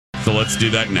So let's do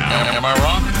that now. Am I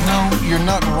wrong? No, you're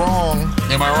not wrong.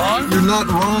 Am I wrong? You're not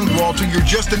wrong, Walter. You're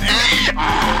just an Am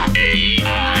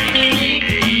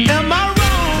I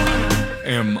wrong?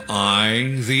 Am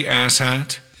I the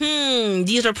asshat?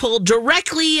 These are pulled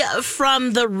directly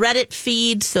from the Reddit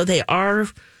feed, so they are,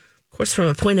 of course, from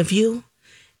a point of view.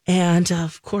 And,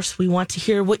 of course, we want to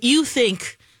hear what you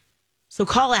think, so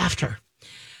call after.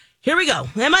 Here we go.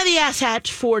 Am I the asshat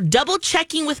for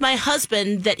double-checking with my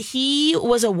husband that he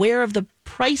was aware of the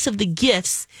price of the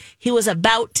gifts he was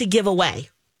about to give away?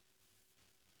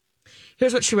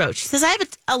 Here's what she wrote. She says, I have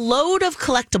a load of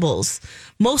collectibles,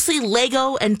 mostly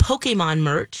Lego and Pokemon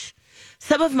merch.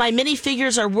 Some of my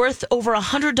minifigures are worth over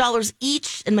 $100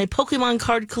 each, and my Pokemon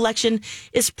card collection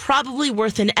is probably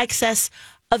worth in excess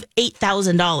of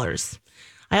 $8,000.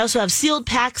 I also have sealed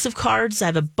packs of cards. I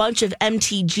have a bunch of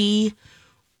MTG,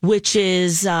 which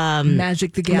is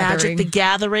Magic the Gathering. Magic the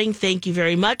Gathering. Thank you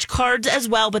very much. Cards as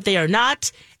well, but they are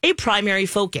not a primary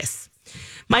focus.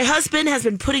 My husband has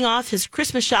been putting off his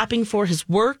Christmas shopping for his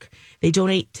work. They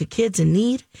donate to kids in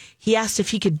need. He asked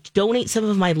if he could donate some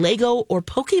of my Lego or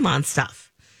Pokemon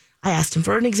stuff. I asked him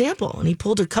for an example, and he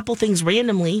pulled a couple things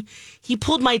randomly. He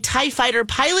pulled my TIE Fighter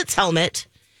pilot's helmet.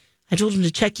 I told him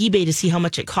to check eBay to see how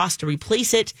much it costs to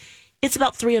replace it. It's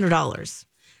about $300.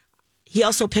 He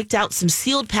also picked out some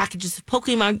sealed packages of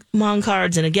Pokemon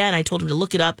cards, and again, I told him to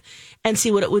look it up and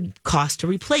see what it would cost to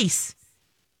replace.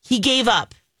 He gave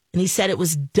up, and he said it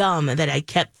was dumb that I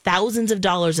kept thousands of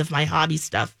dollars of my hobby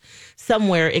stuff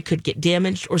somewhere it could get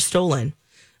damaged or stolen.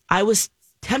 I was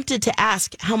tempted to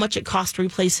ask how much it cost to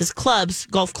replace his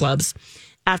golf clubs,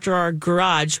 after our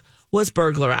garage was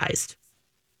burglarized.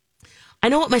 I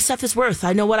know what my stuff is worth.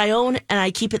 I know what I own, and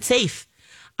I keep it safe.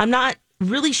 I'm not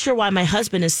really sure why my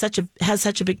husband has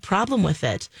such a big problem with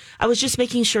it. I was just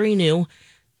making sure he knew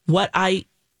what I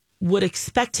would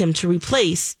expect him to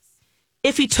replace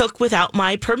if he took without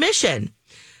my permission.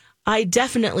 I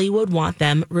definitely would want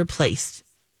them replaced.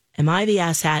 Am I the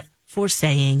asshat for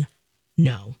saying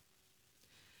no?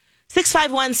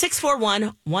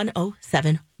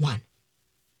 651-641-1071.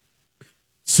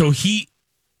 So she's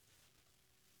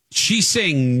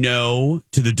saying no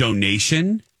to the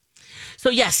donation. So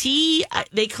yes,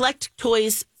 they collect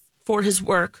toys for his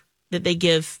work that they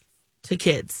give to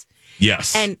kids.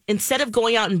 Yes. And instead of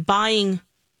going out and buying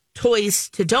toys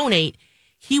to donate,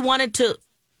 he wanted to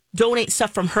donate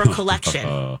stuff from her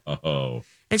collection.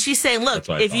 And she's saying, "Look,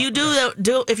 if you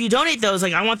if you donate those,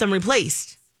 like I want them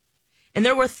replaced, and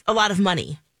they're worth a lot of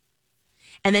money."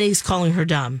 And then he's calling her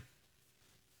dumb.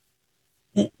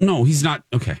 Well, no, he's not.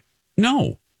 Okay,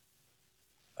 no.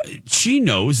 She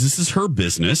knows this is her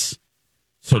business,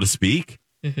 so to speak.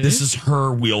 Mm-hmm. This is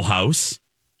her wheelhouse.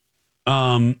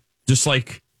 Just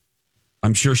like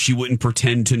I'm sure she wouldn't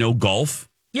pretend to know golf.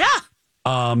 Yeah.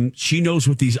 She knows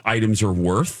what these items are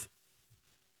worth.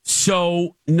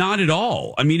 So not at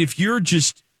all. I mean, if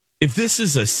this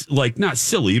is not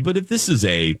silly, but if this is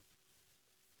a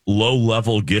low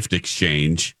level gift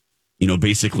exchange,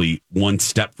 basically one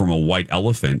step from a white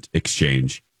elephant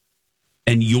exchange,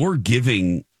 and you're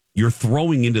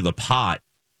throwing into the pot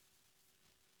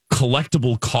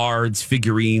collectible cards,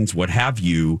 figurines, what have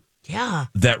you. Yeah.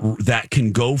 That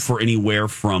can go for anywhere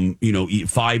from,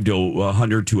 $5 to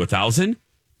 $100 to $1,000.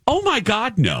 Oh my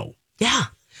God, no. Yeah.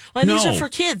 Well, these are for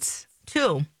kids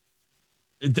too.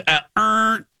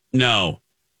 No,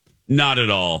 not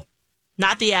at all.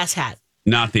 Not the asshat.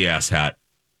 Not the asshat.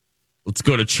 Let's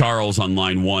go to Charles on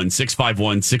line 1,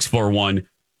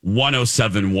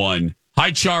 651-641-1071.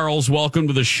 Hi, Charles. Welcome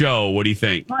to the show. What do you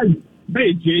think? Hi.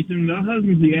 Hey, Jason. The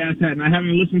husband's the asshat, and I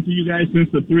haven't listened to you guys since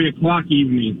the 3 o'clock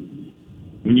evening.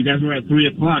 When you guys were at 3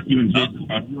 o'clock, you and Jason.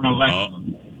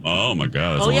 Oh my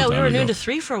God. Oh, yeah, we were noon to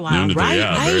 3 for a while. Right,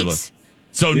 right.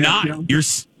 So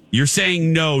you're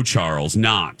saying no, Charles,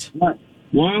 not. What?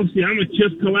 Well, see, I'm a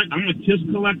Kiss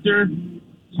collector.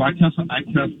 So I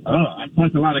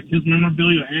collect a lot of Kiss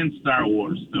memorabilia and Star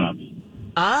Wars stuff.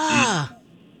 Ah.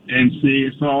 And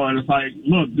see, so it's like,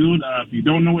 look, dude, if you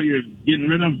don't know what you're getting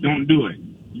rid of, don't do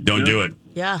it. Don't do it.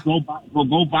 Yeah. Go buy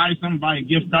something, buy a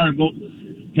gift card.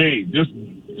 Hey, just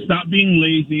stop being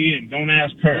lazy and don't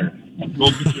ask her.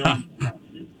 Go get your own.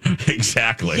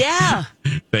 Exactly. Yeah.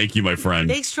 Thank you, my friend.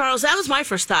 Thanks, Charles. That was my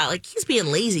first thought. Like, he's being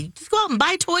lazy. Just go out and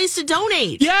buy toys to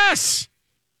donate. Yes.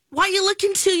 Why are you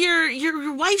looking to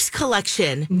your wife's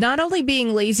collection? Not only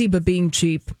being lazy, but being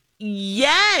cheap.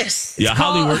 Yes. Yeah,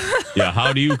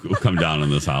 how do you come down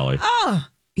on this, Holly? Oh,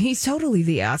 he's totally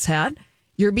the asshat.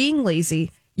 You're being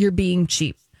lazy. You're being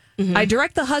cheap. Mm-hmm. I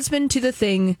direct the husband to the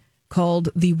thing called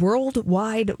the World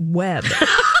Wide Web.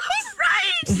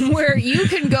 Right. where you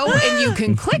can go and you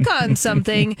can click on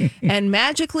something and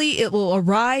magically it will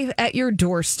arrive at your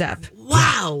doorstep.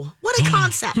 Wow. What a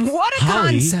concept. What a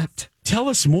Holly, concept. Tell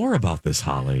us more about this,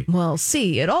 Holly. Well,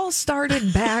 see, it all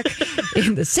started back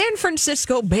in the San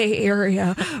Francisco Bay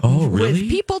Area really? with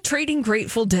people trading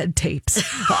Grateful Dead tapes.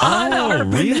 Oh,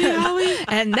 really, Holly?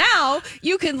 And now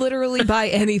you can literally buy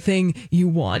anything you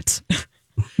want.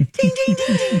 Ding, ding,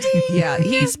 ding, ding, ding. Yeah,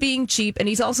 he's being cheap and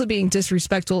he's also being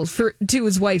disrespectful to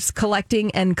his wife's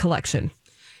collecting and collection.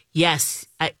 Yes.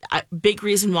 Big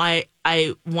reason why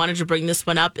I wanted to bring this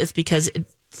one up is because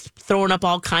it's throwing up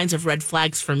all kinds of red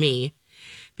flags for me,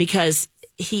 because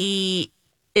he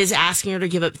is asking her to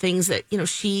give up things that,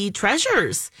 she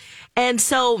treasures. And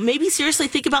so maybe seriously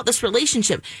think about this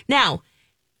relationship. Now,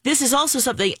 this is also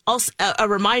something else, a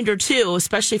reminder too,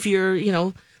 especially if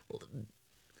you're,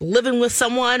 living with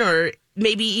someone, or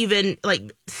maybe even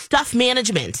like stuff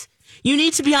management. You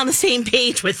need to be on the same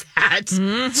page with that.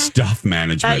 Mm-hmm. Stuff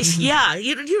management. Yeah,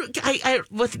 I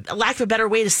with lack of a better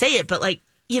way to say it, but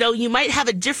you might have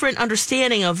a different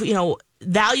understanding of,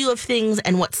 value of things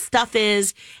and what stuff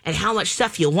is and how much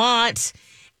stuff you want.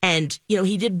 And,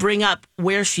 he did bring up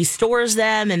where she stores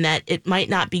them and that it might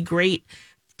not be great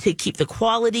to keep the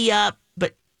quality up.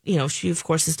 But, she, of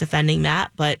course, is defending that.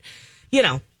 But,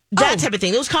 that type of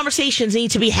thing. Those conversations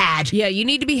need to be had. Yeah, you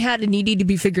need to be had and you need to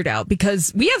be figured out,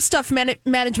 because we have stuff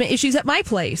management issues at my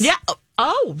place. Yeah.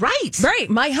 Oh, right. Right.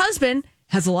 My husband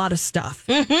has a lot of stuff.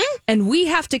 Mm-hmm. And we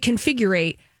have to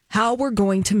configure how we're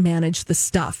going to manage the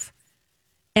stuff.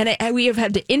 And we have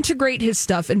had to integrate his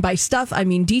stuff. And by stuff, I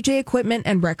mean DJ equipment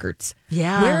and records.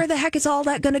 Yeah. Where the heck is all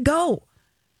that going to go?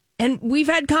 And we've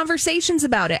had conversations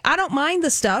about it. I don't mind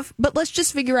the stuff, but let's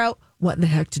just figure out what the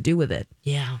heck to do with it.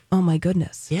 Yeah. Oh, my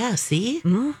goodness. Yeah, see?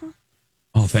 Mm-hmm.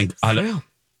 Oh,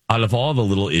 out of all the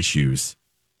little issues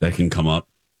that can come up,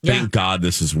 thank God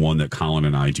this is one that Colin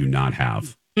and I do not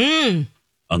have.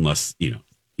 Unless,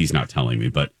 he's not telling me.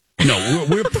 But no,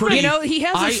 we're pretty... he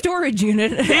has a storage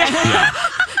unit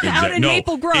out in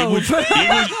Maple Grove.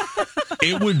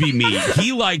 It would be me.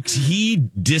 He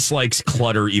dislikes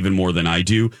clutter even more than I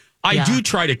do. I do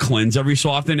try to cleanse every so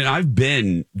often.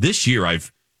 And this year,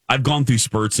 I've gone through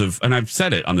spurts of, and I've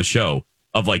said it on the show,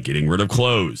 of like getting rid of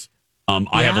clothes.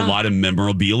 I have a lot of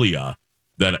memorabilia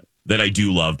that I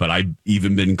do love, but I've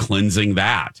even been cleansing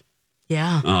that.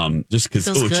 Yeah. Just because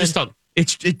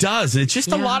it does. It's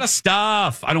just a lot of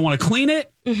stuff. I don't want to clean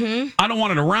it. Mm-hmm. I don't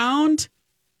want it around.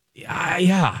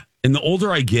 Yeah. And the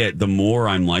older I get, the more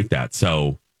I'm like that.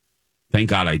 So thank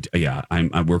God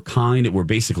we're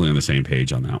basically on the same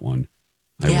page on that one.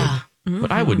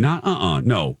 But I would not,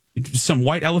 no. Some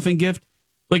white elephant gift.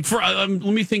 Like let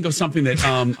me think of something that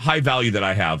high value that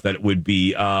I have that would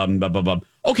be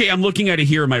okay, I'm looking at it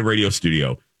here in my radio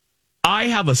studio. I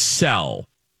have a cell.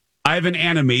 I have an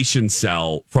animation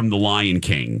cell from The Lion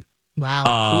King.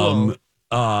 Wow.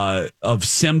 Cool. Of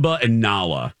Simba and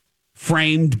Nala.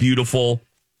 Framed, beautiful.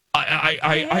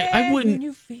 I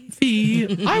wouldn't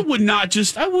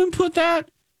put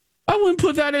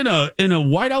that in a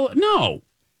white elephant. No.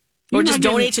 Or just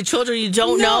donate to children you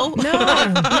don't know? No,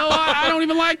 I don't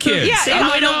even like kids. Yeah, so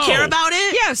I don't care about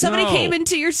it? Yeah, if somebody came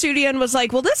into your studio and was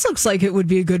like, well, this looks like it would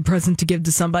be a good present to give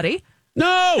to somebody.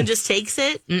 No. And just takes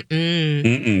it?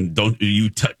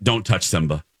 Don't touch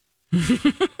Simba. No.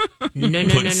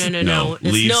 Leave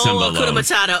Simba alone. Hakuna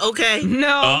Matata, okay?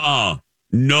 No.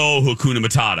 No Hakuna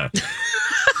Matata.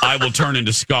 I will turn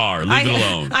into Scar. Leave it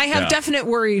alone. I have definite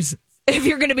worries if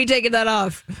you're going to be taking that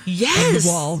off. Yes. The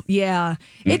wall. Yeah.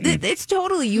 It's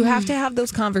totally, you have to have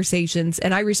those conversations.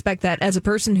 And I respect that. As a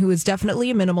person who is definitely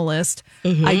a minimalist,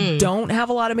 I don't have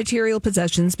a lot of material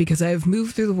possessions because I have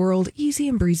moved through the world easy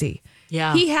and breezy.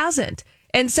 Yeah. He hasn't.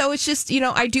 And so it's just,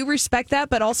 I do respect that.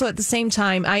 But also at the same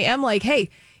time, I am like, hey,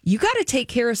 you got to take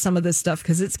care of some of this stuff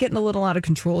because it's getting a little out of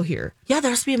control here. Yeah, there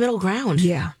has to be a middle ground.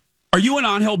 Yeah. Are you an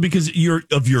on-held because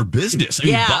of your business? I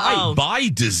mean, by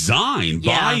design,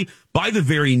 by the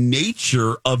very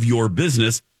nature of your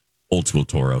business, old school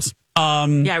Toros.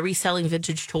 Reselling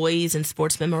vintage toys and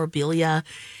sports memorabilia.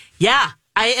 Yeah,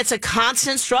 it's a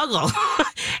constant struggle.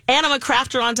 And I'm a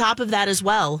crafter on top of that as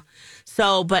well.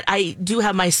 So, but I do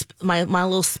have my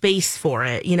little space for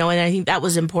it, and I think that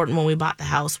was important when we bought the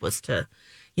house was to,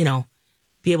 be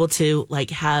able to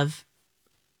have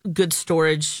good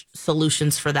storage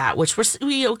solutions for that, which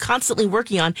we're constantly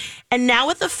working on. And now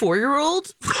with the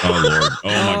 4-year-old, oh Lord, oh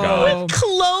my God, with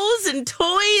clothes and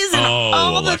toys and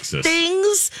all Alexis. the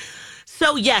things.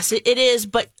 So yes, it is.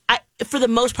 But for the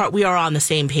most part, we are on the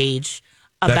same page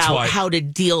about how to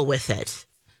deal with it.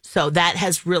 So that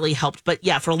has really helped. But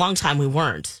yeah, for a long time we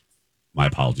weren't. My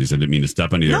apologies. I didn't mean to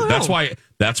step on you there. No.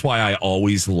 That's why I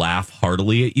always laugh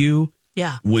heartily at you.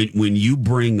 Yeah. When you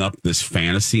bring up this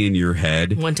fantasy in your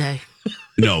head. One day.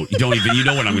 No, you don't even. You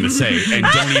know what I'm going to say, and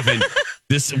don't even.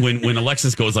 This when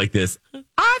Alexis goes like this.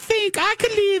 I think I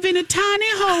could live in a tiny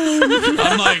home.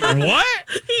 I'm like, what?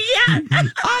 Yeah.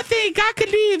 I think I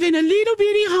could live in a little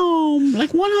bitty home,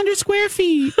 like 100 square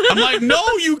feet. I'm like, no,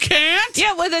 you can't.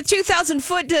 Yeah, with a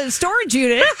 2,000-foot storage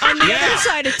unit on the other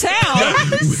side of town.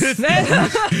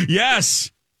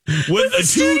 Yes. With a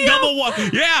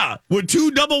with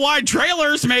two double wide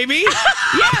trailers, maybe.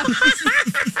 Yeah.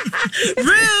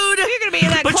 Rude. You're going to be in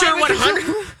that But you're 100.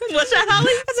 What's that,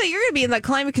 Holly? I said you're going to be in that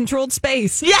climate-controlled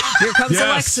space. Yeah. Here comes Yes.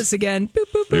 Alexis again. Boop,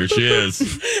 boop, boop, There she boop.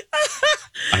 is.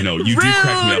 I know. You do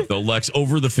crack me up, though, Lex.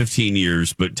 Over the 15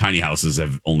 years, but tiny houses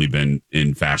have only been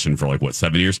in fashion for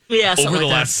 7 years? Yeah, over the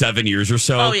like last 7 years or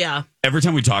so. Oh, yeah. Every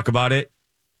time we talk about it,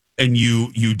 and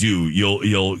you'll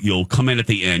come in at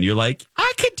the end. You're like,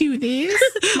 I could do this.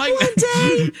 Like, one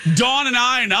day. Dawn and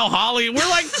I and now Holly, we're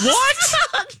like, what?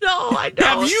 No, I know.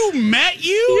 Have you met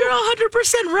you? You're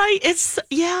 100% right. It's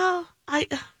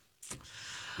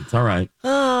It's all right.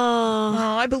 Oh,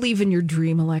 Oh, I believe in your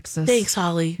dream, Alexis. thanks,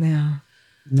 Holly. Yeah.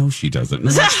 No, she doesn't. No,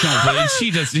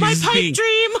 she does. My she's pipe being-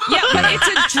 dream. Yeah, but it's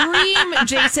a dream,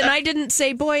 Jason. I didn't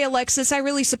say, boy, Alexis, I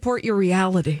really support your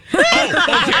reality. Oh,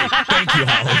 okay. Thank you,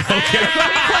 Holly. Okay.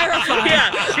 Clarify.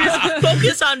 Yeah, just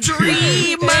focus on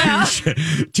dream.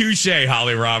 Touche,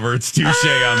 Holly Roberts. Touche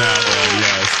on that one.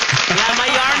 Yes. Yeah, my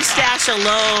yarn stash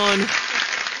alone.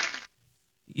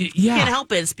 Yeah. Can't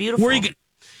help it. It's beautiful. Where are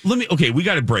you? Okay, we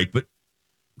got a break, but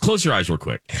close your eyes real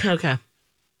quick. Okay.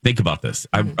 Think about this.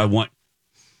 I want.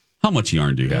 How much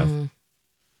yarn do you have,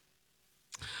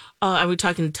 Are we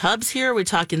talking tubs here? Or are we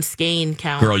talking skein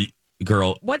count?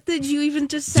 girl? What did you even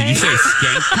just say? Did you say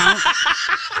skank count?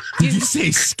 Did you say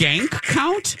skank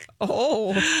count?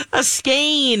 Oh. A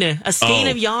skein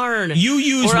of yarn. You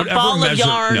use or a whatever ball of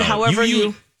yarn. No, however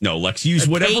you. No, Lex. Use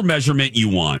whatever tape. measurement you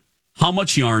want. How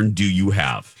much yarn do you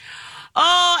have?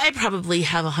 Oh, I probably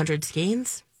have 100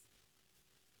 skeins,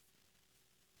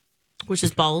 which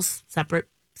is balls, separate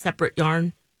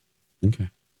yarn. Okay.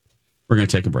 We're going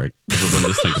to take a break.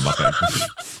 Everyone just think about that.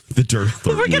 The dirt alert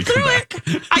We'll when we get come through back.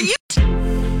 it.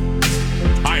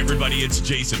 Hi, everybody. It's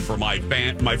Jason for my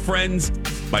friends,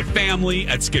 my family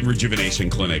at Skin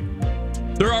Rejuvenation Clinic.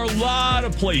 There are a lot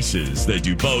of places that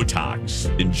do Botox,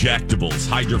 injectables,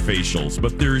 hydrofacials,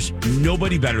 but there's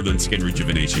nobody better than Skin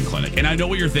Rejuvenation Clinic. And I know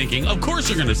what you're thinking. Of course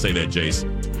you're going to say that, Jace.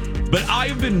 But I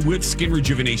have been with Skin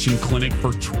Rejuvenation Clinic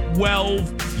for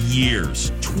 12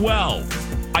 years. 12.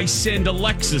 I send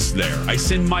Alexis there. I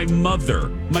send my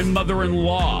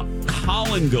mother-in-law.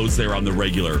 Colin goes there on the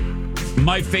regular.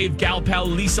 My fave gal pal,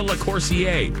 Lisa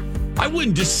LaCourcier. I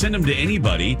wouldn't just send them to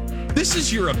anybody. This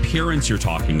is your appearance you're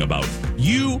talking about.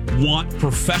 You want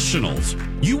professionals.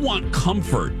 You want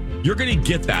comfort. You're going to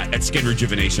get that at Skin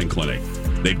Rejuvenation Clinic.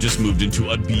 They've just moved into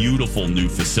a beautiful new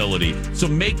facility. So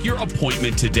make your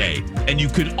appointment today. And you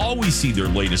can always see their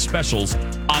latest specials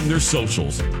on their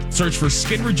socials. Search for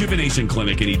Skin Rejuvenation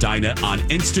Clinic in Edina on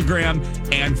Instagram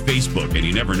and Facebook. And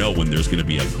you never know when there's going to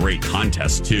be a great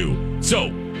contest, too.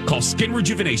 So call Skin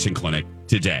Rejuvenation Clinic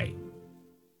today.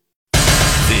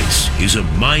 This is a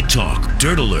My Talk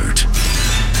Dirt Alert.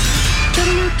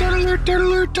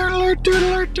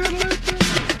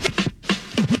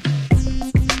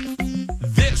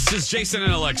 This is Jason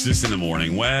and Alexis in the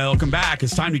morning. Welcome back.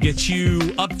 It's time to get you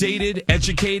updated,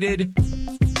 educated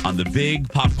on the big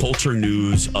pop culture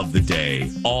news of the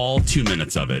day. All 2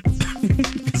 minutes of it.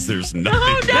 Because there's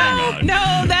nothing going on.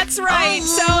 No, that's right.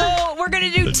 So we're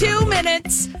going to do 2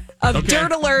 minutes of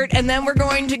Dirt Alert, and then we're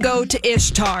going to go to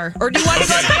Ishtar. Or do you want to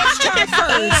go to Ishtar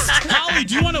first? Holly,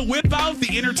 do you want to whip out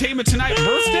the Entertainment Tonight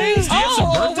birthdays? Do you have some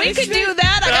Oh, we birthdays could today? do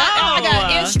that. I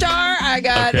got Ishtar. I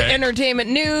got Okay. entertainment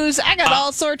news. I got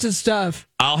all sorts of stuff.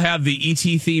 I'll have the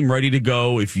ET theme ready to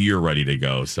go if you're ready to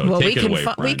go. So Well, take it away,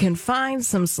 we friend. can find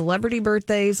some celebrity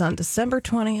birthdays on December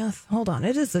 20th. Hold on.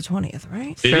 It is the 20th,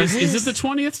 right? Is it the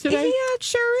 20th today? Yeah, it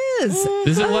sure is.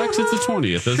 Is it, Lex? It's the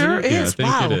 20th, isn't Sure it? Yeah, I is. think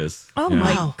Wow. it is. Oh, Yeah.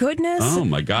 my goodness. Oh,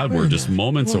 my God. We're just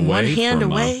moments away. One hand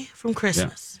from, away from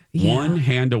Christmas. One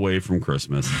hand away from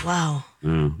Christmas. Wow. Or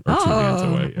 2 hands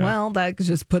away. Yeah. Well, that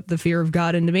just put the fear of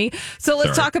God into me. So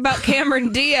let's talk about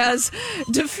Cameron Diaz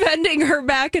defending her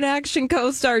Back in Action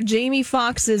co-star Jamie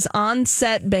Foxx's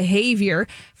on-set behavior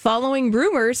following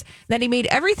rumors that he made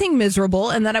everything miserable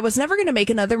and that I was never going to make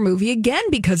another movie again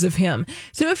because of him.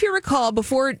 So if you recall,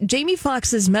 before Jamie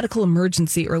Foxx's medical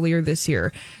emergency earlier this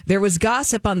year, there was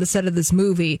gossip on the set of this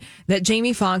movie that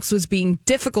Jamie Foxx was being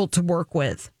difficult to work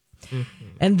with.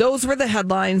 And those were the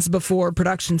headlines before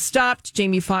production stopped.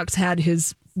 Jamie Foxx had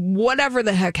his whatever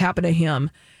the heck happened to him,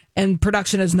 and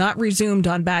production has not resumed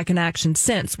on Back in Action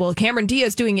since. Well, Cameron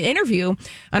Diaz doing an interview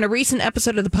on a recent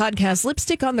episode of the podcast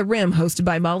Lipstick on the Rim, hosted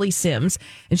by Molly Sims,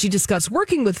 and she discussed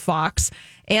working with Fox,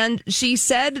 and she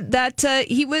said that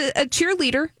he was a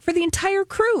cheerleader for the entire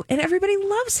crew, and everybody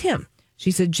loves him.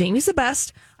 She said, Jamie's the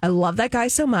best. I love that guy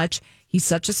so much. He's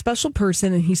such a special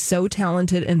person, and he's so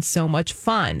talented and so much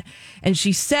fun. And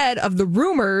she said of the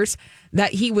rumors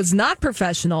that he was not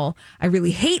professional, I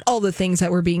really hate all the things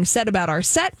that were being said about our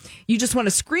set. You just want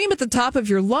to scream at the top of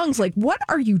your lungs, like, what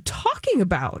are you talking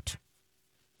about?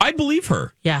 I believe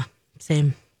her. Yeah,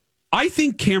 same. I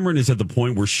think Cameron is at the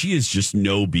point where she is just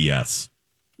no BS.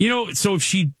 You know, so if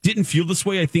she didn't feel this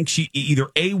way, I think she either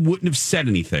A, wouldn't have said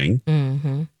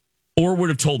anything, or would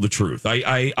have told the truth.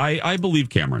 I believe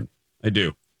Cameron. I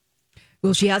do.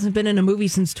 Well, she hasn't been in a movie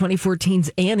since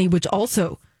 2014's Annie, which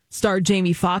also starred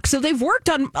Jamie Foxx. So they've worked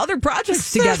on other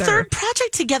projects together. Their third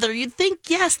project together. You'd think,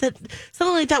 yes, that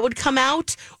something like that would come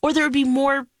out, or there would be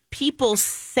more people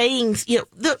saying, you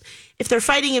know, if they're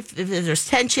fighting, if there's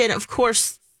tension, of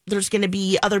course, there's going to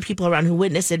be other people around who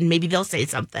witness it, and maybe they'll say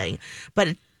something.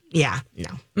 But yeah,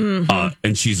 no.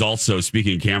 And she's also,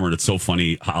 speaking of Cameron, it's so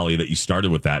funny, Holly, that you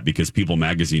started with that, because People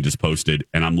Magazine just posted,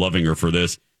 and I'm loving her for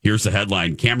this. Here's the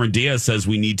headline. Cameron Diaz says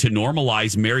we need to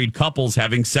normalize married couples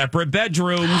having separate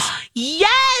bedrooms.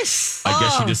 Yes! I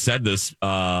guess she just said this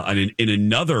in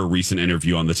another recent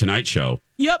interview on The Tonight Show.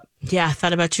 Yep. Yeah, I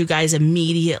thought about you guys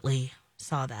immediately.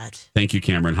 Saw that. Thank you,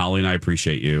 Cameron. Holly and I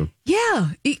appreciate you.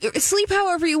 Yeah. Sleep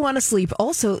however you want to sleep.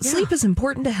 Also, sleep is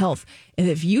important to health. And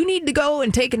if you need to go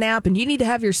and take a nap and you need to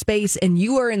have your space and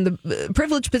you are in the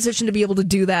privileged position to be able to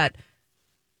do that,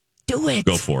 do it.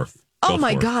 Go forth. Oh,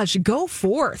 my gosh, go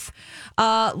forth.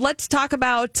 Let's talk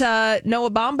about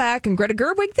Noah Baumbach and Greta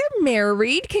Gerwig. They're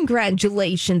married.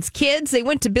 Congratulations, kids. They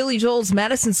went to Billy Joel's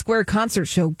Madison Square concert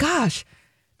show. Gosh,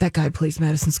 that guy plays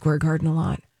Madison Square Garden a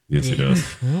lot. Yes, he does.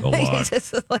 A lot.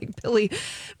 Just like Billy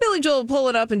Joel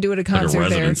pulling up and doing a concert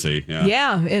like a residency, there.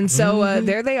 Yeah, and so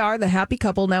there they are, the happy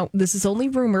couple. Now, this is only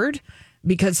rumored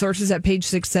because sources at Page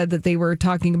Six said that they were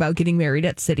talking about getting married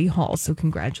at City Hall. So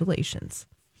congratulations.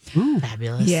 Ooh.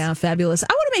 Fabulous. Yeah, fabulous. I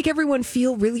want to make everyone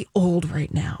feel really old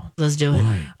right now. Let's do it.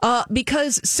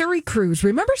 Because Suri Cruise,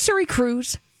 remember Suri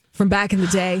Cruise from back in the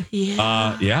day?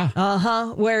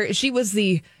 Yeah. Where she was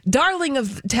the darling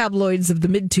of tabloids of the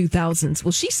mid-2000s.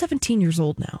 Well, she's 17 years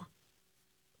old now.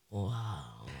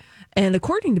 Wow. And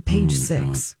according to Page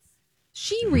Six,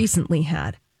 she recently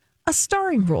had a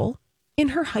starring role in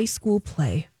her high school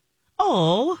play.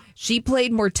 Oh. She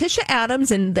played Morticia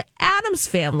Addams in The Addams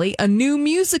Family, a new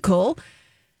musical.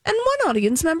 And one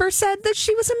audience member said that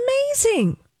she was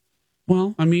amazing.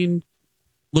 Well, I mean,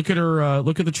 look at her.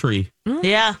 Look at the tree.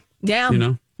 Yeah. Yeah. You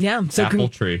know? Yeah. So Apple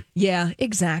tree. Yeah,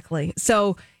 exactly.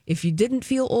 So if you didn't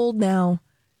feel old now,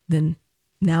 then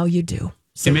now you do.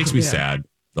 So, it makes me sad.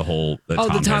 The whole that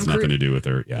Tom has nothing to do with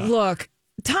her. Yeah. Look,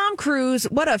 Tom Cruise,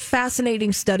 what a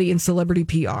fascinating study in celebrity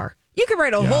PR. You could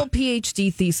write a whole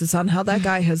PhD thesis on how that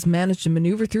guy has managed to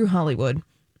maneuver through Hollywood.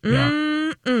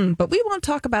 But we won't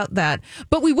talk about that.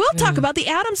 But we will talk about the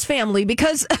Addams Family,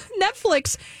 because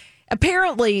Netflix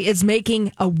apparently is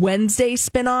making a Wednesday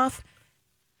spinoff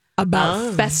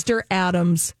about Fester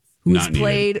Addams, who's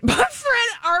played by Fred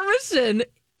Armisen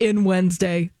in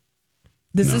Wednesday.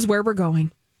 This is where we're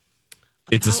going.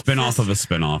 It's a spinoff of a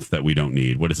spinoff that we don't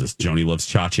need. What is this? Joni Loves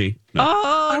Chachi? No.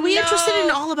 Are we interested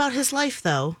in all about his life,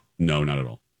 though? No, not at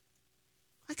all.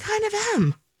 I kind of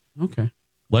am. Okay.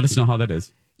 Let us know how that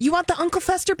is. You want the Uncle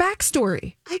Fester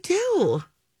backstory? I do.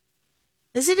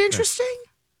 Is it interesting?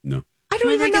 No. I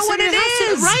don't even know what it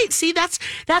is. Right. See, that's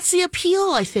the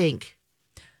appeal, I think.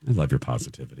 I love your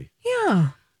positivity. Yeah.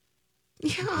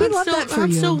 Yeah, We love that for I'm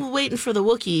you. still waiting for the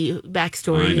Wookiee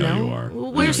backstory. I know you are.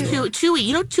 Where's Chewie?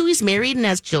 You know Chewie's married and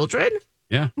has children?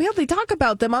 Yeah. Well, they talk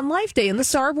about them on Life Day in the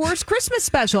Star Wars Christmas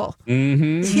special.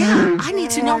 Mm-hmm. Yeah, I need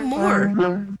to know more.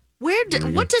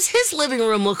 What does his living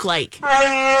room look like?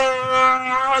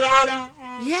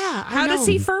 Yeah, How does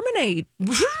he furminate?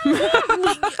 Yes,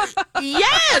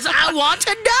 I want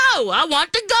to know. I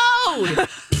want to go.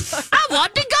 I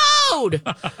want to go.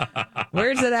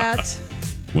 Where's it at?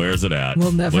 Where's it at?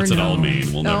 We'll never know. What's it all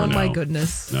mean? We'll never know. Oh, my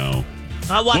goodness. No.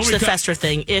 I'll watch the Fester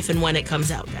thing if and when it comes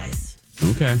out, guys.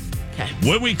 Okay. Okay.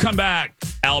 When we come back,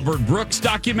 Albert Brooks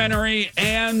documentary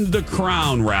and The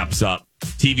Crown wraps up.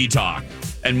 TV talk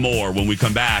and more when we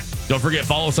come back. Don't forget,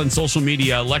 follow us on social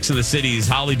media, Lex in the Cities,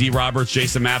 Holly D. Roberts,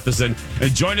 Jason Matheson,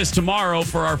 and join us tomorrow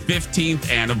for our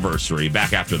 15th anniversary.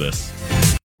 Back after this.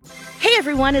 Hey, Hey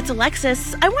everyone, it's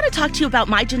Alexis. I want to talk to you about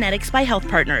My Genetics by Health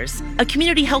Partners, a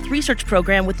community health research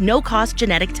program with no-cost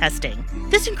genetic testing.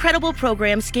 This incredible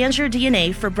program scans your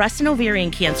DNA for breast and ovarian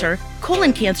cancer,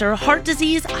 colon cancer, heart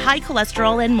disease, high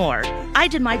cholesterol, and more. I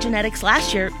did My Genetics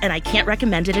last year, and I can't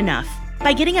recommend it enough.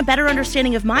 By getting a better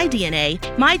understanding of my DNA,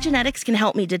 My Genetics can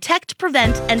help me detect,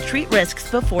 prevent, and treat risks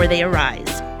before they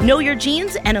arise. Know your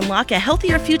genes and unlock a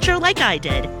healthier future like I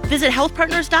did. Visit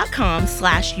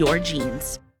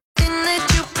healthpartners.com/yourgenes.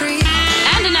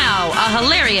 And now, a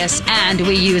hilarious, and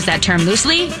we use that term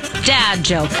loosely, dad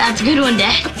joke. That's a good one,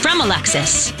 Dad. From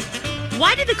Alexis.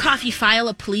 Why did the coffee file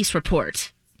a police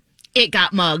report? It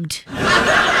got mugged. This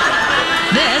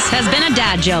has been a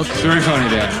dad joke. Very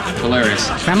funny, Dad. Hilarious.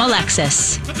 From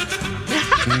Alexis. Ooh,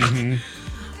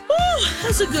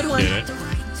 that's a good one.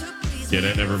 Get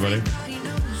it, everybody?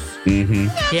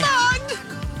 Yeah.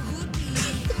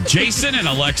 Jason and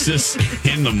Alexis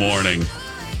in the morning.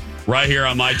 Right here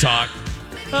on My Talk.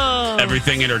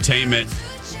 Everything entertainment.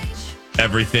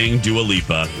 Everything Dua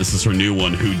Lipa. This is her new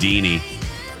one, Houdini.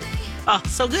 Oh,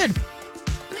 so good.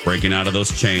 Breaking out of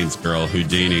those chains, girl.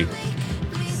 Houdini.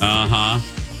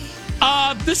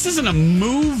 This isn't a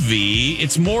movie.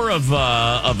 It's more of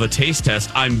a taste test.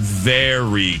 I'm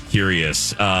very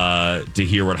curious to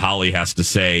hear what Holly has to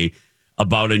say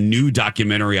about a new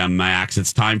documentary on Max.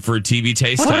 It's time for a TV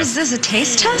taste test. What is this, a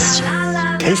taste test?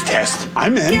 Taste test.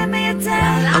 I'm in.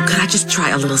 Oh, could I just try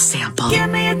a little sample?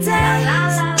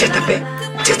 Just a bit.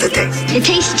 Just a taste. It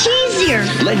tastes cheesier.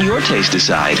 Let your taste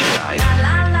decide.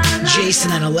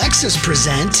 Jason and Alexis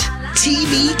present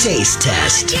TV Taste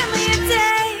Test.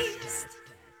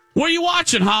 What are you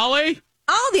watching, Holly?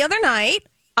 Oh, the other night,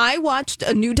 I watched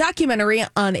a new documentary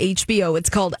on HBO.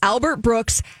 It's called Albert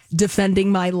Brooks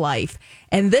Defending My Life.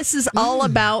 And this is all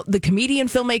about the comedian,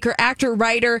 filmmaker, actor,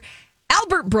 writer,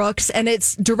 Albert Brooks. And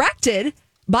it's directed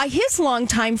by his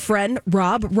longtime friend,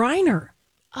 Rob Reiner.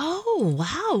 Oh,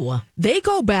 wow. They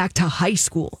go back to high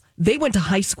school. They went to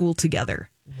high school together.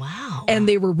 Wow. And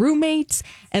they were roommates,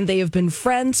 and they have been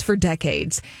friends for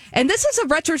decades. And this is a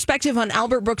retrospective on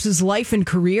Albert Brooks' life and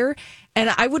career. And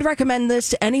I would recommend this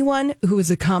to anyone who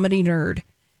is a comedy nerd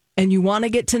and you want to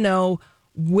get to know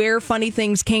where funny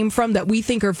things came from that we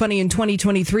think are funny in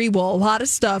 2023. Well, a lot of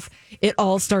stuff, it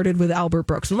all started with Albert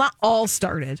Brooks. Well, not all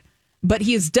started, but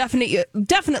he is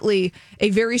definitely a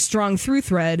very strong through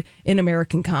thread in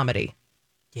American comedy.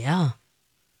 Yeah.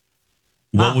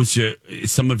 What was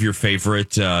some of your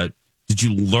favorite? Did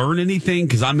you learn anything?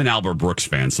 Because I'm an Albert Brooks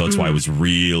fan, so that's why I was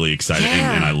really excited,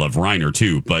 and I love Reiner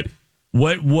too. But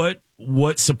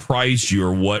what surprised you,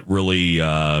 or what really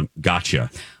got you?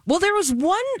 Well, there was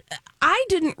one I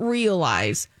didn't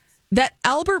realize that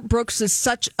Albert Brooks is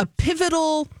such a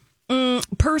pivotal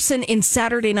person in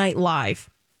Saturday Night Live,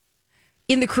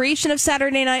 in the creation of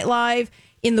Saturday Night Live,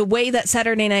 in the way that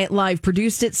Saturday Night Live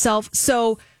produced itself.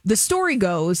 So the story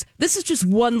goes, this is just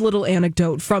one little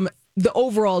anecdote from the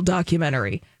overall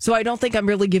documentary, so I don't think I'm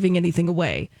really giving anything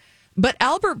away. But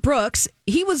Albert Brooks,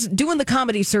 he was doing the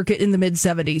comedy circuit in the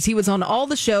mid-'70s. He was on all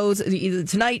the shows, The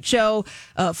Tonight Show,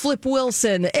 Flip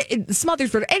Wilson,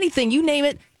 Smothers Brothers, anything, you name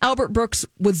it, Albert Brooks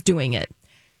was doing it.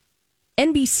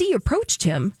 NBC approached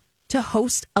him to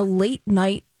host a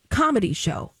late-night comedy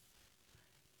show.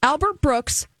 Albert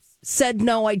Brooks said,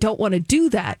 no, I don't want to do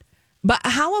that. But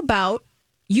how about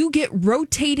you get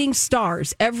rotating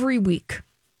stars every week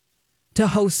to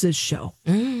host this show?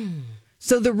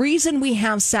 So the reason we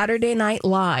have Saturday Night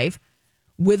Live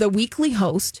with a weekly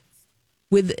host,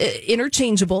 with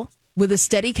interchangeable, with a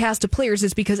steady cast of players,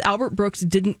 is because Albert Brooks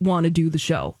didn't want to do the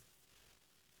show.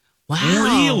 Wow.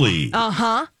 Really?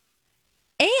 Uh-huh.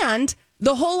 And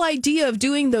the whole idea of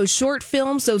doing those short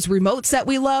films, those remotes that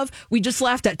we love, we just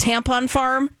laughed at Tampon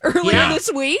Farm earlier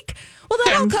this week. Well,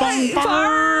 that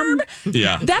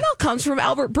all comes from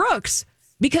Albert Brooks,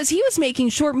 because he was making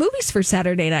short movies for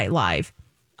Saturday Night Live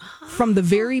from the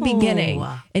very beginning.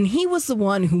 And he was the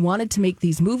one who wanted to make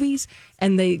these movies,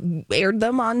 and they aired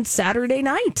them on Saturday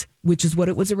night, which is what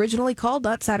it was originally called,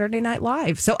 not Saturday Night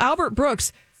Live. So Albert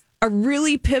Brooks, a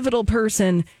really pivotal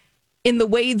person in the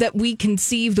way that we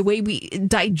conceive, the way we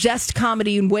digest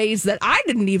comedy in ways that I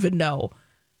didn't even know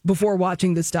before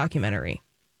watching this documentary.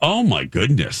 Oh, my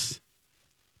goodness.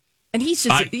 And he's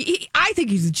just, I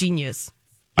think he's a genius.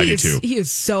 I do too. He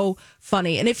is so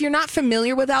funny. And if you're not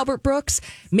familiar with Albert Brooks,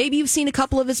 maybe you've seen a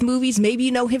couple of his movies. Maybe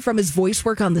you know him from his voice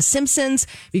work on The Simpsons,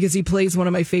 because he plays one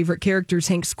of my favorite characters,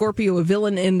 Hank Scorpio, a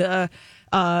villain in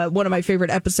one of my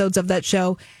favorite episodes of that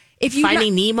show. If you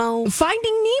Finding Nemo.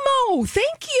 Finding Nemo.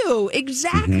 Thank you.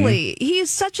 Exactly. He is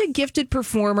such a gifted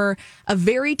performer, a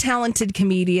very talented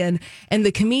comedian, and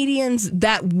the comedians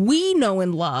that we know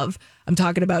and love, I'm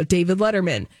talking about David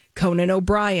Letterman, Conan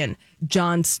O'Brien,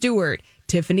 Jon Stewart,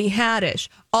 Tiffany Haddish,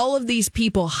 all of these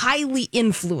people highly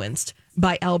influenced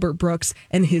by Albert Brooks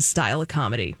and his style of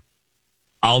comedy.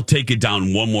 I'll take it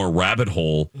down one more rabbit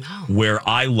hole. Where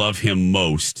I love him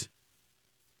most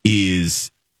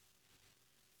is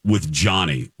with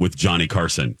Johnny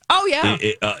Carson. Oh, yeah.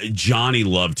 Johnny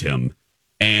loved him.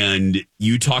 And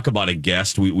you talk about a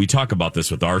guest. We talk about this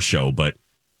with our show, but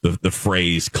the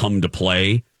phrase come to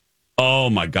play. Oh,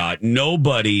 my God.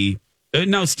 Nobody.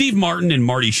 Now, Steve Martin and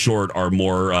Marty Short are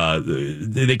more,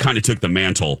 they kind of took the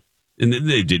mantle. And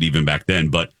they did even back then.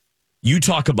 But you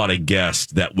talk about a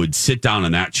guest that would sit down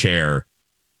in that chair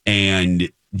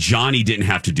and Johnny didn't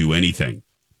have to do anything.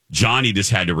 Johnny just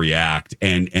had to react.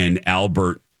 And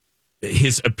Albert,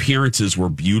 his appearances were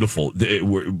beautiful. They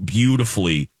were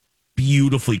beautifully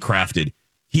crafted.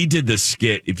 He did this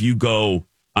skit. If you go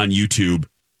on YouTube,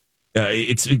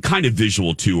 it's kind of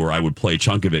visual too, or I would play a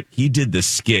chunk of it. He did this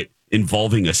skit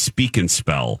involving a speak and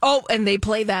spell. Oh, and they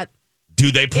play that.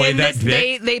 Do they play that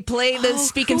bit? They play the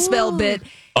speak and spell bit.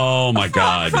 Oh, my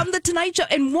God. From the Tonight Show.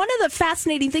 And one of the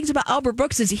fascinating things about Albert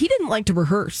Brooks is he didn't like to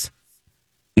rehearse.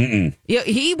 Mm-mm. Yeah,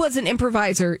 he was an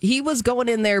improviser. He was going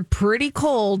in there pretty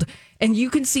cold, and you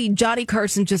can see Johnny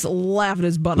Carson just laughing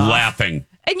his butt off. Laughing.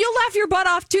 And you'll laugh your butt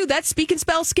off, too. That speak and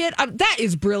spell skit, that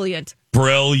is brilliant.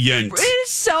 Brilliant. It is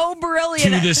so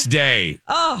brilliant. To this day.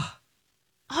 Oh.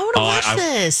 I want to watch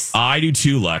this. I do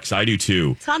too, Lex. I do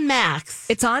too. It's on Max.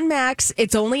 It's on Max.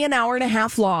 It's only an hour and a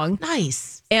half long.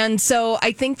 Nice. And so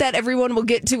I think that everyone will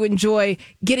get to enjoy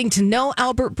getting to know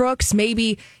Albert Brooks.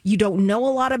 Maybe you don't know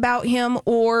a lot about him,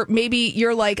 or maybe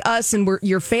you're like us and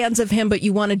you're fans of him, but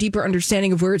you want a deeper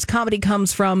understanding of where his comedy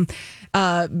comes from,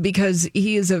 because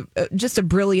he is just a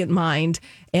brilliant mind,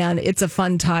 and it's a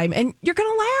fun time, and you're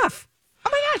going to laugh. Oh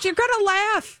my gosh, you're going to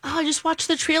laugh. Oh, I just watched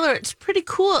the trailer. It's pretty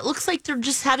cool. It looks like they're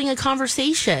just having a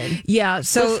conversation. Yeah,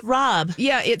 so with Rob.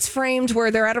 Yeah, it's framed where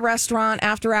they're at a restaurant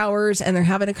after hours and they're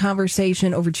having a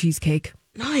conversation over cheesecake.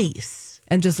 Nice.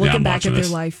 And just looking back at this.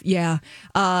 their life. Yeah.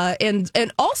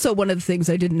 And also one of the things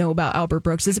I didn't know about Albert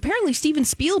Brooks is apparently Steven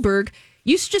Spielberg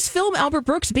used to just film Albert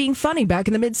Brooks being funny back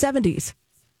in the mid-70s.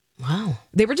 Wow.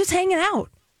 They were just hanging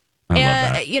out. I love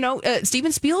that. You know,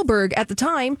 Steven Spielberg at that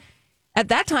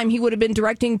time, he would have been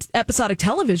directing episodic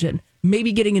television,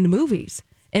 maybe getting into movies.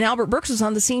 And Albert Brooks was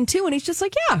on the scene, too. And he's just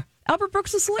like, yeah, Albert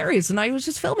Brooks is hilarious. And I was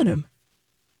just filming him.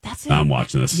 That's it. I'm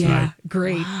watching this tonight. Yeah,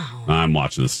 great. Wow. I'm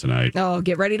watching this tonight. Oh,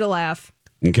 get ready to laugh.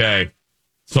 Okay.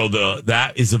 So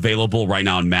that is available right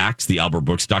now on Max, the Albert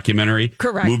Brooks documentary.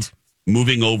 Correct.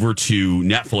 Moving over to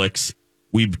Netflix.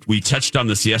 We touched on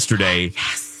this yesterday.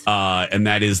 Yes. And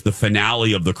that is the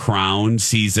finale of The Crown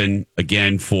season,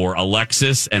 again, for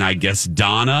Alexis and I guess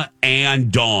Donna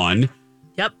and Dawn.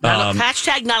 Yep.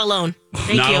 Hashtag not alone.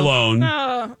 Thank not you. alone.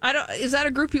 I don't. Is that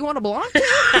a group you want to belong to?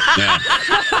 Yeah.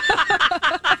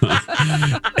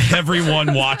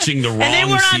 Everyone watching the wrong season. And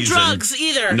they weren't on drugs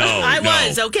either. No, I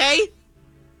was, okay?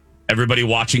 Everybody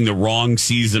watching the wrong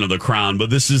season of The Crown. But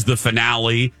this is the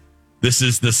finale. This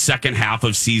is the second half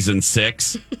of season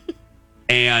 6.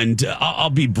 And I'll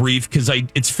be brief because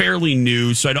it's fairly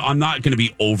new, so I'm not going to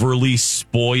be overly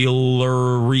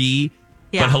spoilery.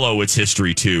 Yeah. But hello, it's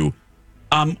history too.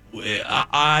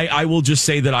 I will just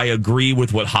say that I agree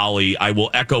with what Holly. I will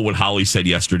echo what Holly said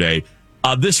yesterday.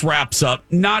 This wraps up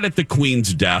not at the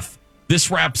Queen's death.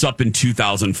 This wraps up in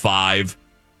 2005,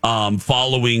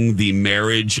 following the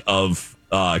marriage of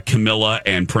Camilla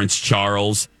and Prince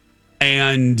Charles,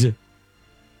 and.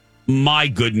 My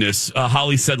goodness.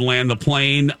 Holly said land the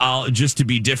plane. Just to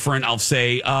be different, I'll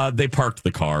say they parked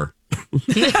the car.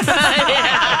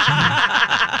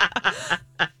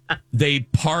 They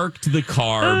parked the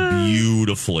car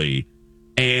beautifully.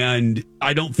 And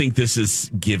I don't think this is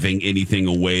giving anything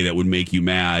away that would make you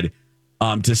mad.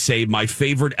 To say my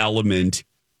favorite element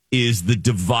is the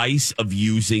device of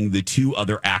using the two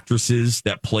other actresses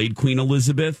that played Queen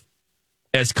Elizabeth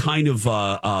as kind of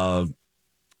a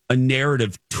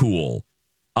narrative tool.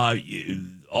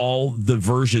 All the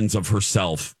versions of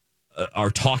herself are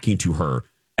talking to her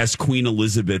as Queen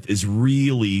Elizabeth is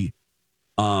really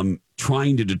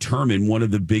trying to determine one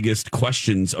of the biggest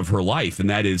questions of her life, and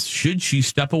that is, should she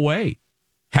step away?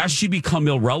 Has she become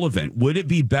irrelevant? Would it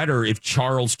be better if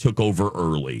Charles took over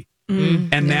early?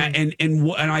 Mm-hmm.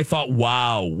 And I thought,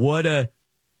 wow, what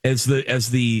as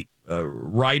the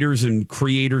writers and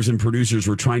creators and producers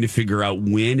were trying to figure out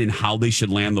when and how they should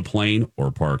land the plane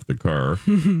or park the car.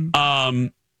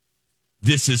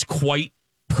 this is quite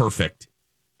perfect.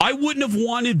 I wouldn't have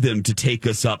wanted them to take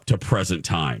us up to present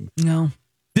time. No.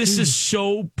 This is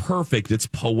so perfect. It's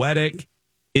poetic.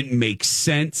 It makes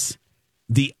sense.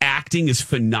 The acting is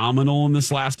phenomenal in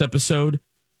this last episode.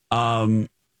 I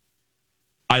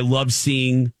love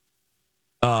seeing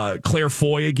Claire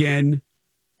Foy again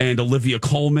and Olivia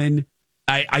Colman.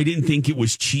 I didn't think it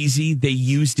was cheesy. They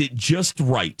used it just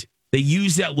right. They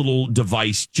used that little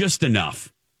device just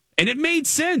enough. And it made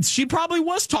sense. She probably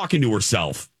was talking to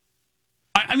herself.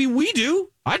 I mean, we do.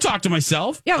 I talk to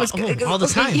myself. Yeah, all the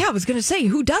time. Yeah, I was going to say,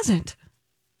 who doesn't?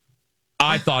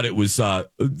 I thought it was,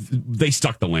 they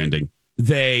stuck the landing.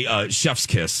 Chef's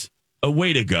kiss. A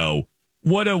way to go.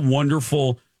 What a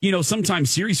wonderful,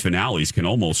 sometimes series finales can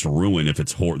almost ruin, if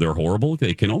they're horrible,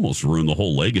 they can almost ruin the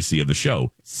whole legacy of the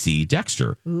show. See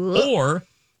Dexter. Or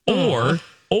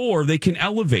they can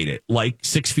elevate it like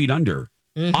 6 Feet Under.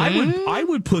 Mm-hmm. I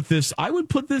would put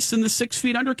this in the 6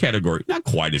 Feet Under category. Not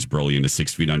quite as brilliant as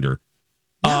 6 Feet Under.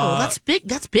 No, that's big.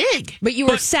 That's big. But you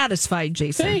were satisfied,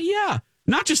 Jason. Hey, yeah.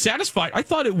 Not just satisfied. I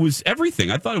thought it was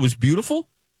everything. I thought it was beautiful,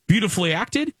 beautifully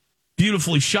acted,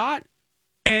 beautifully shot.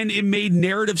 And it made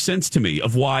narrative sense to me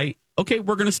of why, okay,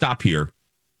 we're going to stop here.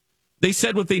 They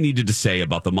said what they needed to say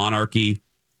about the monarchy,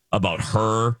 about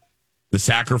her, the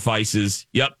sacrifices.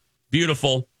 Yep.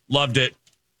 Beautiful. Loved it.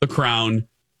 The crown.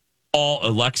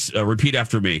 Repeat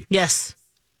after me. Yes.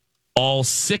 All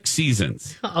 6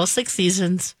 seasons. All 6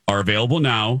 seasons. Are available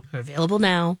now.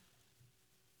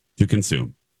 To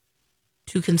consume.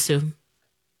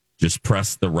 Just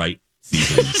press the right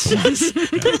season. Just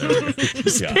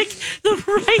pick the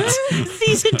right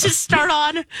season to start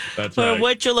on. That's for right.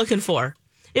 what you're looking for.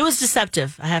 It was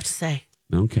deceptive, I have to say.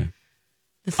 Okay.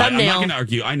 The thumbnail. I'm not going to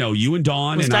argue. I know you and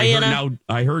Dawn, and Diana.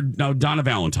 I heard now Donna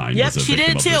Valentine. Yep, was a she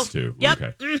victim did of this too. too. Yep.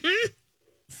 Okay. Mm-hmm.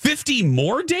 50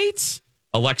 more dates?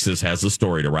 Alexis has the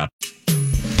story to wrap.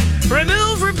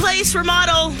 Remove, replace,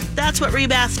 remodel. That's what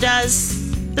Rebath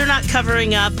does. They're not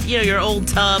covering up, your old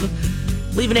tub,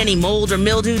 leaving any mold or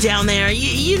mildew down there.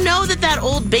 You know that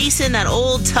old basin, that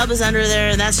old tub is under there,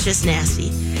 and that's just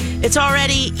nasty. It's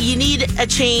already, you need a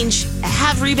change.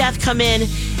 Have Rebath come in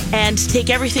and take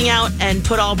everything out and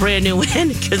put all brand new in,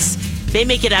 because they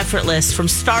make it effortless from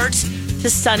start to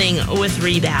stunning with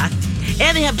Rebath.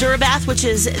 And they have Durabath, which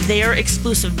is their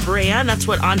exclusive brand. That's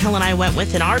what Angel and I went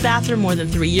with in our bathroom more than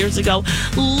 3 years ago.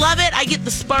 Love it. I get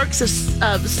the sparks of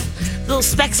little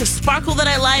specks of sparkle that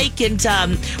I like. And,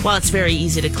 it's very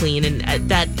easy to clean. And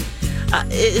that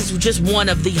is just one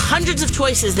of the hundreds of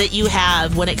choices that you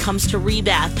have when it comes to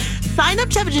Rebath. Sign up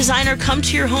to have a designer come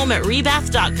to your home at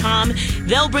rebath.com.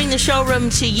 They'll bring the showroom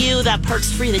to you. That part's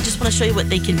free. They just want to show you what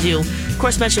they can do. Of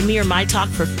course, mention me or My Talk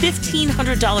for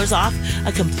 $1,500 off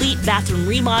a complete bathroom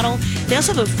remodel. They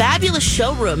also have a fabulous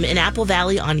showroom in Apple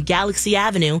Valley on Galaxy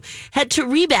Avenue. Head to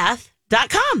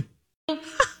rebath.com.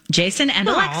 Jason and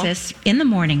Alexis in the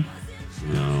morning.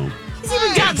 No. He's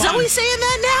even got Zoe saying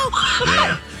that now?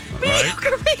 Yeah.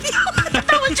 Mediocre radio.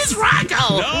 That was just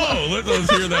Rocco. No,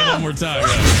 let's hear that one more time.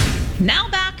 Yeah. Now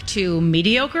back to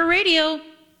mediocre radio.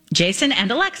 Jason and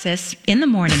Alexis in the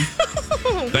morning.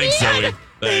 Thanks, Zoe.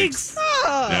 Thanks.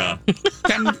 Yeah.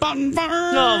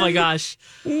 Oh my gosh.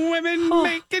 Women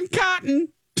making cotton.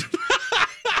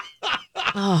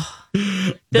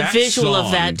 The That visual song,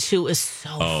 of that too is so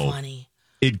funny.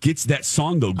 That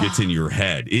song though gets in your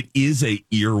head. It is a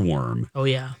earworm. Oh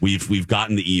yeah. We've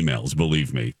gotten the emails,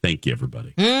 believe me. Thank you,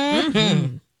 everybody.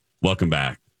 Mm-hmm. Welcome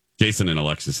back. Jason and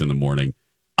Alexis in the morning.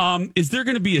 Is there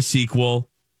going to be a sequel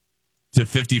to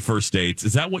 50 First Dates?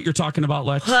 Is that what you're talking about,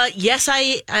 Lex? Yes,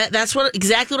 that's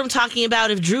exactly what I'm talking about.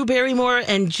 If Drew Barrymore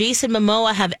and Jason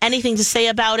Momoa have anything to say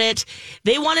about it,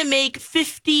 they want to make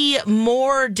 50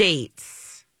 more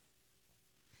dates.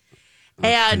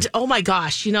 Okay. And oh my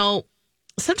gosh,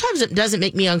 sometimes it doesn't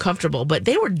make me uncomfortable, but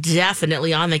they were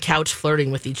definitely on the couch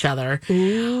flirting with each other.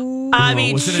 Ooh. I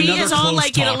mean, she is all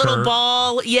like in a little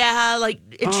ball. Yeah,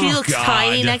 and she looks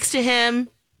tiny next to him.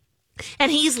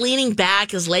 And he's leaning back,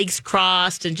 his legs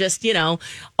crossed, and just,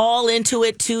 all into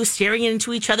it too, staring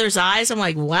into each other's eyes. I'm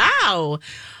like, wow.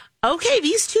 Okay,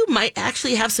 these two might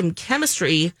actually have some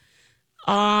chemistry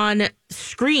on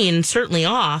screen, certainly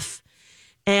off.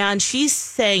 And she's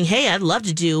saying, hey, I'd love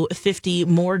to do 50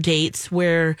 more dates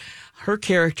where her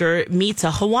character meets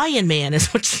a Hawaiian man, is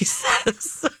what she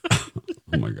says.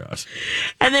 Oh, my gosh.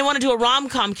 And they want to do a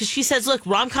rom-com because she says, look,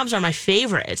 rom-coms are my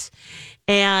favorite.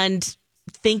 And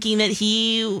thinking that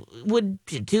he would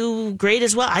do great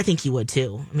as well. I think he would,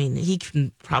 too. I mean, he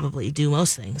can probably do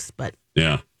most things, but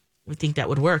yeah, we think that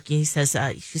would work. And she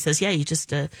says, yeah, you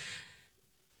just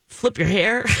flip your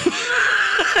hair.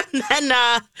 And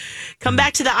then come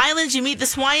back to the islands, you meet the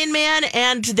Hawaiian man,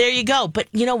 and there you go. But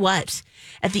you know what?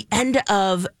 At the end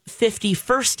of 50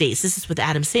 First Dates, this is with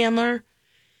Adam Sandler,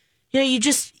 you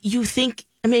think,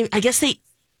 I guess the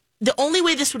only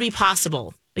way this would be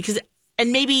possible,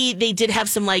 and maybe they did have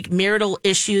some like marital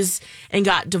issues and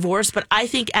got divorced, but I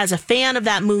think as a fan of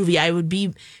that movie, I would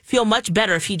feel much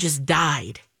better if he just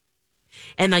died.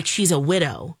 And like she's a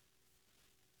widow.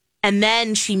 And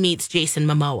then she meets Jason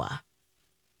Momoa.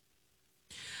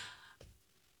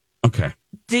 Okay.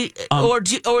 Or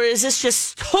is this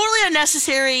just totally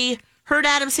unnecessary? Her and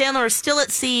Adam Sandler are still at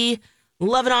sea,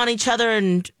 loving on each other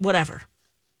and whatever.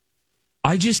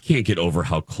 I just can't get over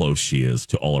how close she is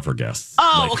to all of her guests.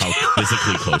 Oh, like how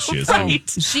physically close she is. Right.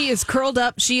 She is curled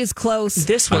up. She is close.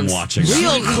 This one's watching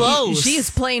real close. She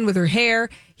is playing with her hair.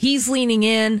 He's leaning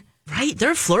in. Right.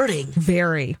 They're flirting.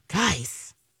 Very.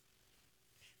 Guys.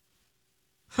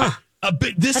 Huh.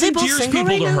 But this Are they both endears single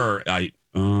people right to now? her. I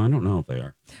don't know if they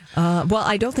are. Well,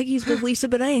 I don't think he's with Lisa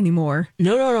Bonet anymore.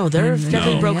 No. They're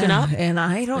definitely broken up. And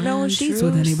I don't know if she's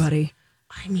with anybody.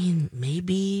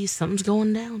 Maybe something's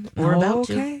going down or about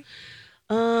to.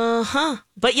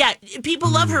 But yeah, people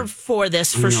love her for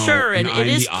this for sure, and it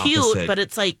is cute. But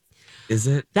it's like, is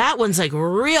it? That one's like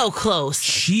real close.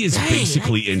 She is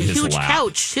basically in his huge lap.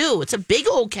 Couch too. It's a big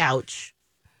old couch.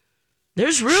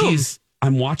 There's room.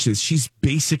 I'm watching this. She's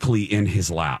basically in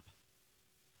his lap.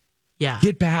 Yeah.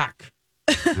 Get back.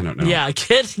 I don't know. Yeah,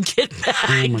 get back.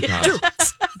 Oh my God.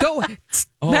 Go.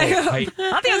 Oh, on the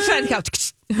other side of the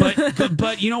couch.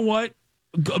 But you know what?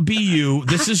 Be you.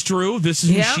 This is Drew. This is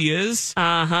who she is.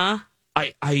 I'm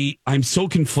so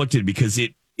conflicted because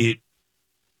it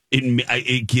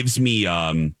gives me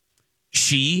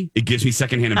it gives me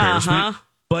secondhand embarrassment.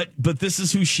 But this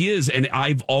is who she is, and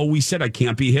I've always said I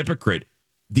can't be a hypocrite.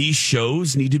 These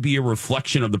shows need to be a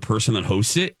reflection of the person that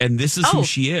hosts it, and this is who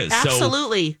she is.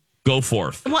 Absolutely. So go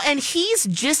forth. Well, and he's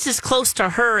just as close to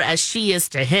her as she is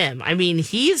to him.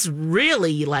 He's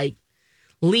really like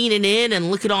leaning in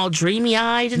and looking all dreamy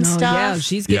eyed and stuff. Yeah,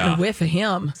 she's getting a whiff of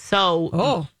him.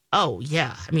 So,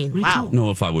 yeah. I wow. don't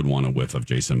know if I would want a whiff of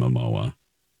Jason Momoa.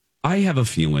 I have a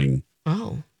feeling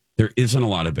there isn't a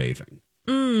lot of bathing.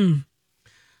 I'm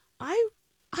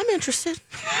interested.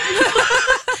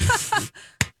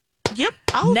 Yep,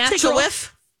 I'll take a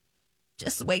whiff.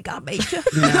 Just wake up, mate.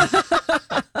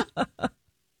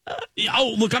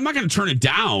 Oh, look, I'm not going to turn it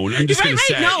down. I'm just going to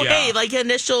say, hey, like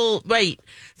initial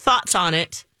thoughts on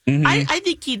it. Mm-hmm. I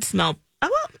think he'd smell.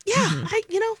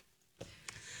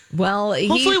 Well,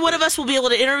 hopefully one of us will be able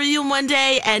to interview him one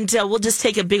day, and we'll just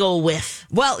take a big old whiff.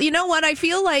 Well, you know what? I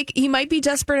feel like he might be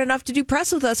desperate enough to do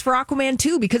press with us for Aquaman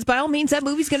 2, because by all means, that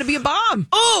movie's going to be a bomb.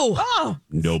 Oh!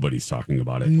 Nobody's talking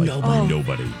about it.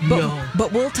 Nobody.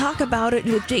 But we'll talk about it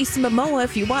with Jason Momoa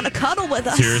if you want to cuddle with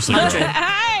us. Seriously, girl.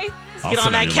 Hey! Get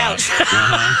on that couch.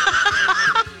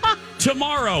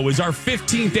 Tomorrow is our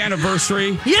 15th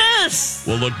anniversary. Yes!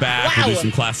 We'll look back, we'll do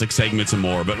some classic segments and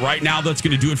more. But right now, that's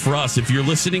going to do it for us. If you're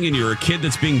listening and you're a kid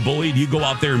that's being bullied, you go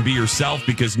out there and be yourself,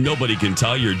 because nobody can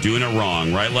tell you're doing it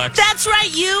wrong. Right, Lex? That's right.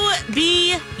 You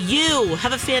be you.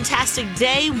 Have a fantastic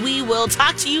day. We will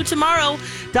talk to you tomorrow.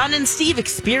 Don and Steve,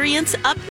 Experience Up